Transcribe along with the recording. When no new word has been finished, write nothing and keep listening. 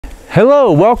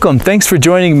Hello, welcome. Thanks for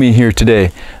joining me here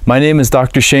today. My name is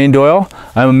Dr. Shane Doyle.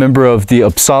 I'm a member of the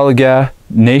Upsalaga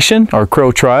Nation, or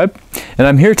Crow tribe, and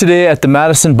I'm here today at the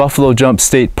Madison Buffalo Jump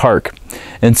State Park.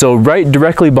 And so right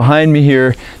directly behind me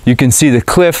here, you can see the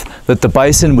cliff that the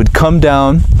bison would come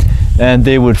down and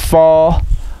they would fall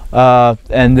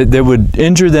and they would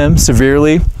injure them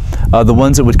severely, the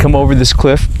ones that would come over this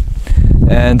cliff.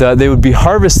 And they would be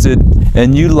harvested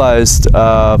and utilized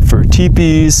for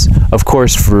teepees, of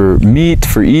course for meat,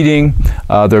 for eating.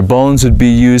 Their bones would be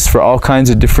used for all kinds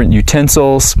of different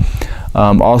utensils.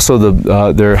 Also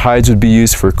their hides would be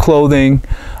used for clothing.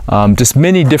 Just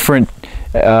many different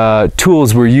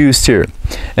tools were used here.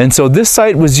 And so this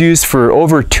site was used for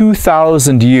over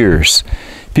 2,000 years.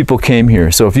 People came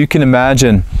here. So if you can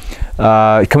imagine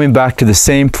coming back to the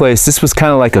same place, this was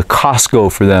kind of like a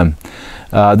Costco for them.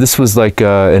 This was like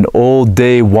an old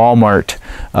day Walmart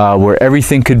where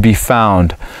everything could be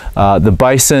found. The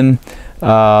bison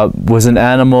was an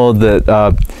animal that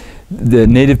the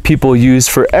native people used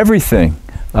for everything.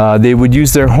 They would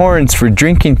use their horns for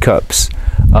drinking cups.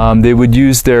 They would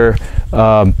use their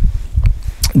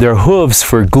hooves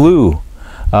for glue.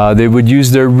 They would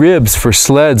use their ribs for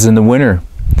sleds in the winter.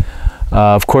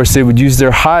 Of course, they would use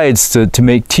their hides to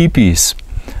make teepees.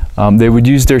 They would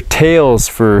use their tails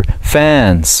for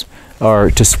fans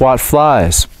or to swat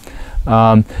flies.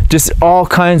 Just all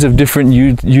kinds of different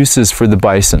uses for the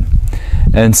bison.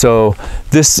 And so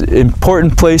this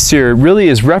important place here really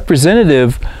is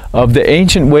representative of the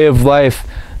ancient way of life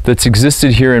that's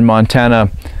existed here in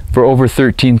Montana for over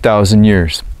 13,000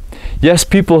 years. Yes,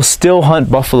 people still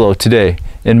hunt buffalo today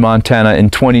in Montana in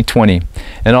 2020.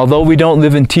 And although we don't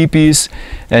live in teepees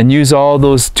and use all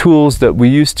those tools that we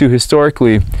used to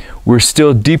historically, we're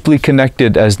still deeply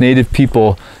connected as native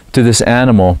people to this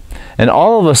animal. And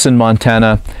all of us in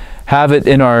Montana have it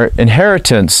in our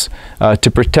inheritance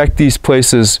to protect these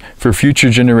places for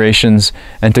future generations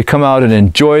and to come out and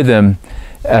enjoy them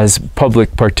as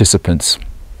public participants.